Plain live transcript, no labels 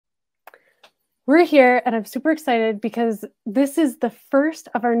We're here and I'm super excited because this is the first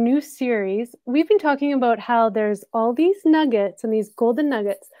of our new series. We've been talking about how there's all these nuggets and these golden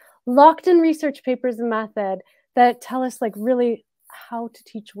nuggets locked in research papers in math ed that tell us like really how to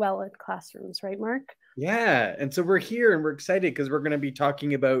teach well in classrooms, right, Mark? Yeah. And so we're here and we're excited because we're going to be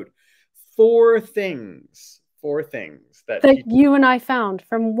talking about four things that That teach. you and I found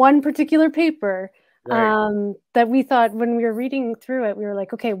from one particular paper Right. that we thought when we were reading through it, we were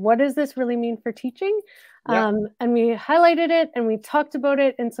like, okay, what does this really mean for teaching? Yeah. And we highlighted it and we talked about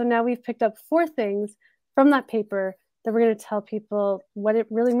it. And so now we've picked up four things from that paper that we're going to tell people what it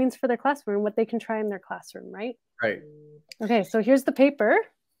really means for their classroom, what they can try in their classroom, right? Right. Okay, so here's the paper.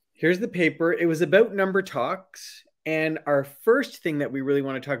 Here's the paper. It was about number talks. And our first thing that we really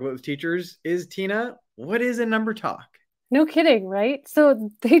want to talk about with teachers is, Tina, what is a number talk? No kidding, right? So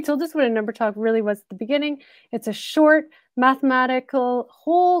they told us what a number talk really was at the beginning. It's a short mathematical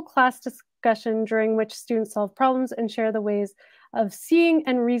whole class discussion during which students solve problems and share the ways of seeing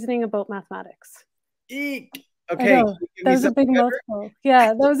and reasoning about mathematics. Eek. I Okay. Can know. you give That me was a something big better? mouthful. Yeah,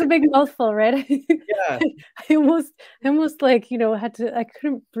 that was a big mouthful, right? Yeah. I almost like, had to, I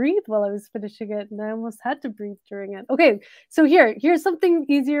couldn't breathe while I was finishing it, and I almost had to breathe during it. Okay, so here's something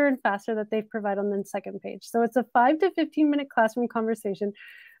easier and faster that they provide on the second page. So it's a 5 to 15-minute classroom conversation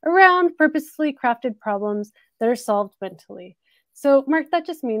around purposefully crafted problems that are solved mentally. So, Mark, that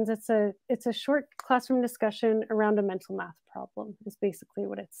just means it's a short classroom discussion around a mental math problem, is basically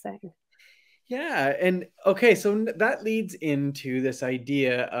what it's saying. Yeah. And okay. So that leads into this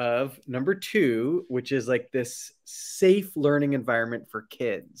idea of number two, which is like this safe learning environment for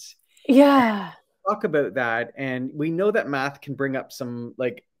kids. Yeah. Talk about that. And we know that math can bring up some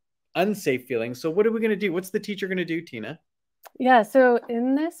like unsafe feelings. So what are we going to do? What's the teacher going to do, Tina? Yeah, so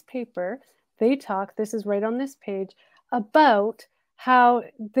in this paper, they talk, this is right on this page, about how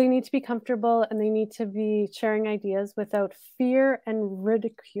they need to be comfortable and they need to be sharing ideas without fear and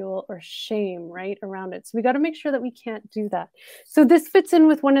ridicule or shame, right, around it. So we got to make sure that we can't do that. So this fits in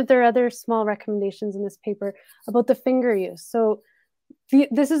with one of their other small recommendations in this paper about the finger use. So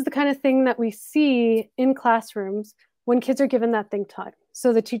this is the kind of thing that we see in classrooms when kids are given that think time.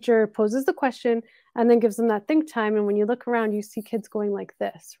 So the teacher poses the question and then gives them that think time. And when you look around, you see kids going like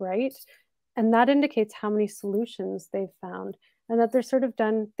this, right? And that indicates how many solutions they've found and that they're sort of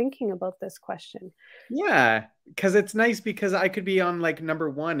done thinking about this question. Yeah, because it's nice because I could be on like number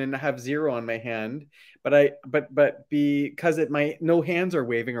one and have zero on my hand, but because it my no hands are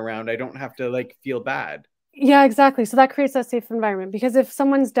waving around, I don't have to like feel bad. Yeah, exactly. So that creates that safe environment because if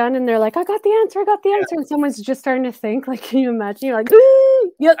someone's done and they're like, I got the answer, I got the Yeah. answer, and someone's just starting to think, like, can you imagine? You're like,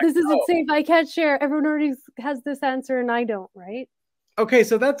 ooh, yep, this isn't Oh. safe. I can't share. Everyone already has this answer and I don't, right? Okay,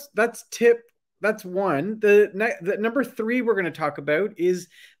 so that's one. The number three we're going to talk about is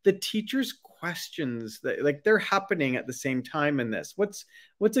the teacher's questions that like they're happening at the same time in this. What's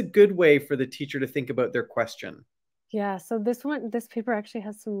a good way for the teacher to think about their question? Yeah, so this paper actually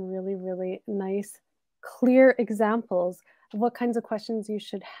has some really, really nice, clear examples of what kinds of questions you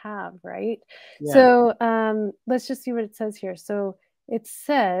should have, right? Yeah. So let's just see what it says here. So it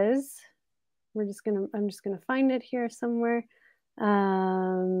says, I'm just gonna find it here somewhere.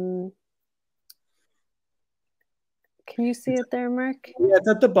 Um, can you see It's, it there, Mark? yeah, it's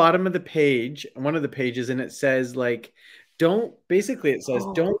at the bottom of the page, one of the pages, and it says like, don't basically it says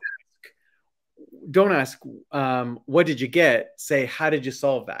Oh, don't ask what did you get? Say how did you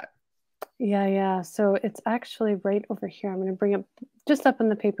solve that? yeah, yeah. So it's actually right over here. I'm going to bring it just up in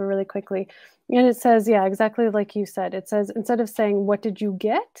the paper really quickly. And it says, yeah, exactly like you said. It says, instead of saying, what did you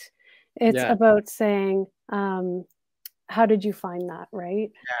get? It's Yeah. about saying, how did you find that,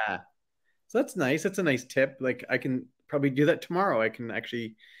 right? Yeah. So that's nice. That's a nice tip. Like I can probably do that tomorrow. I can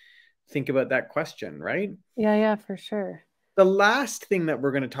actually think about that question, right? Yeah, yeah, for sure. The last thing that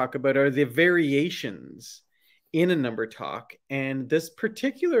we're going to talk about are the variations in a number talk. And this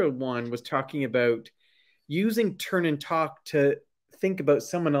particular one was talking about using turn and talk to think about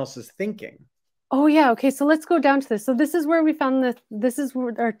someone else's thinking. Oh yeah, okay. So let's go down to this. So this is where we found this is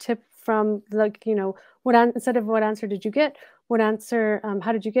where our tip from, like, instead of what answer did you get, what answer,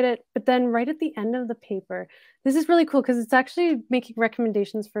 how did you get it? But then right at the end of the paper, this is really cool because it's actually making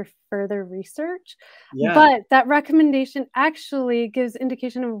recommendations for further research. Yeah. But that recommendation actually gives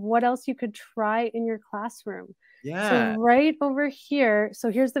indication of what else you could try in your classroom. So Yeah. right over here, so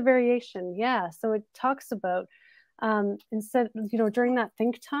here's the variation. Yeah. So it talks about instead, during that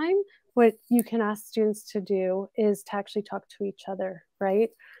think time, what you can ask students to do is to actually talk to each other, right?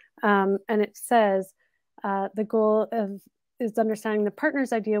 And it says the goal of is understanding the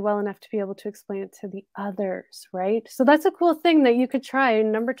partner's idea well enough to be able to explain it to the others, right? So that's a cool thing that you could try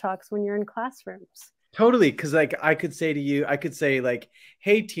in number talks when you're in classrooms. Totally. Cause like I could say to you, I could say like,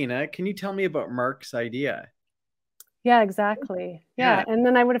 hey Tina, can you tell me about Marc's idea? Yeah, exactly. Yeah. Yeah. And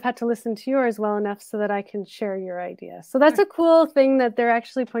then I would have had to listen to yours well enough so that I can share your idea. So that's a cool thing that they're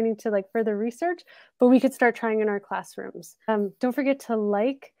actually pointing to, like further research, but we could start trying in our classrooms. Don't forget to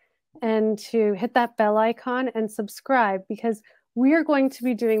like and to hit that bell icon and subscribe, because we are going to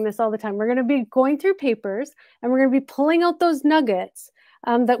be doing this all the time. We're going to be going through papers and we're going to be pulling out those nuggets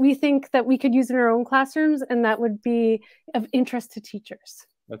that we think that we could use in our own classrooms and that would be of interest to teachers.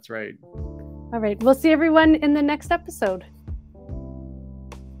 That's right. All right. We'll see everyone in the next episode.